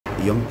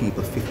young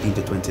people 15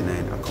 to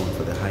 29 account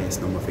for the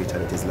highest number of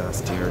fatalities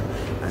last year,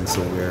 and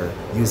so we're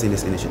using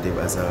this initiative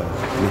as a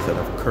method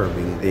of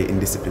curbing the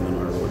indiscipline on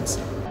our roads.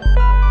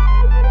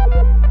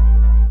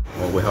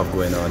 What we have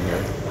going on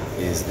here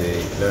is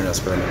the learner's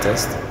permit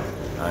test,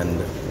 and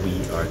we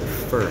are the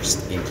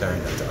first in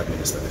Clarendon to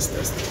administer this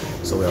test.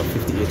 So we have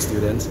 58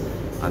 students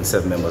and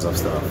 7 members of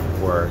staff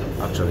who are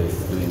actually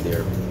doing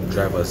their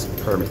driver's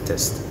permit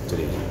test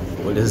today.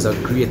 Well, this is a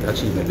great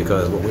achievement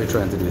because what we're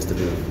trying to do is to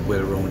build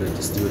well-rounded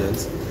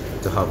students,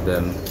 to have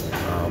them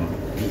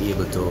be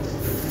able to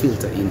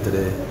filter into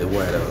the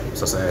wider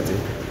society,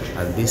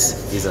 and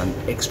this is an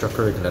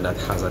extracurricular that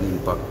has an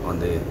impact on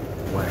the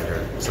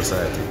wider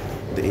society.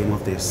 The aim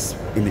of this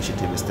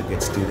initiative is to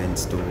get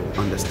students to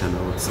understand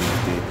road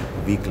safety,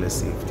 vehicular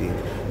safety,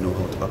 know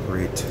how to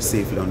operate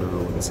safely on the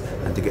roads,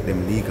 and to get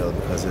them legal,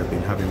 because we've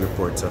been having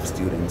reports of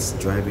students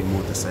driving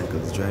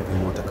motorcycles,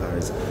 driving motor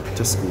cars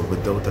to school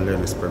without a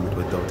learner's permit,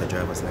 without a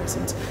driver's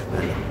license.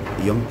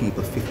 And young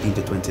people 15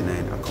 to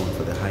 29 account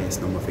for the highest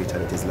number of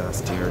fatalities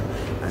last year,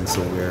 and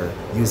so we're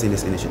using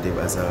this initiative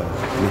as a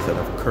method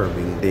of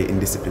curbing the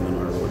indiscipline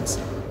on our roads.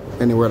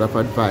 Any word of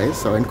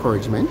advice or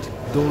encouragement?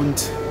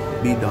 Don't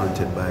be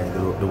daunted by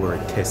the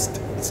word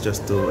test. It's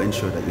just to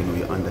ensure that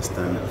you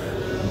understand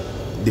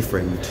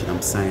different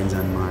signs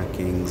and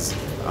markings,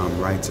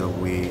 rights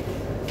of way,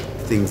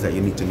 things that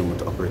you need to know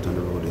to operate on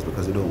the road, is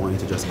because we don't want you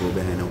to just go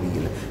behind a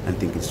wheel and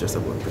think it's just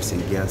about pressing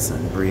gas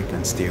and brake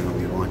and steering.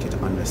 We want you to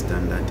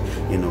understand that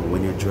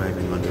when you're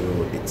driving on the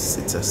road, it's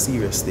a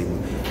serious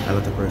thing. A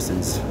lot of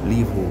persons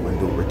leave home and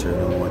don't return,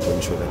 and we want to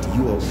ensure that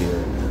you out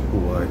there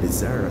who are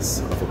desirous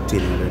of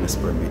obtaining a learner's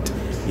permit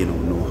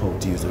know how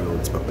to use the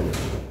roads properly.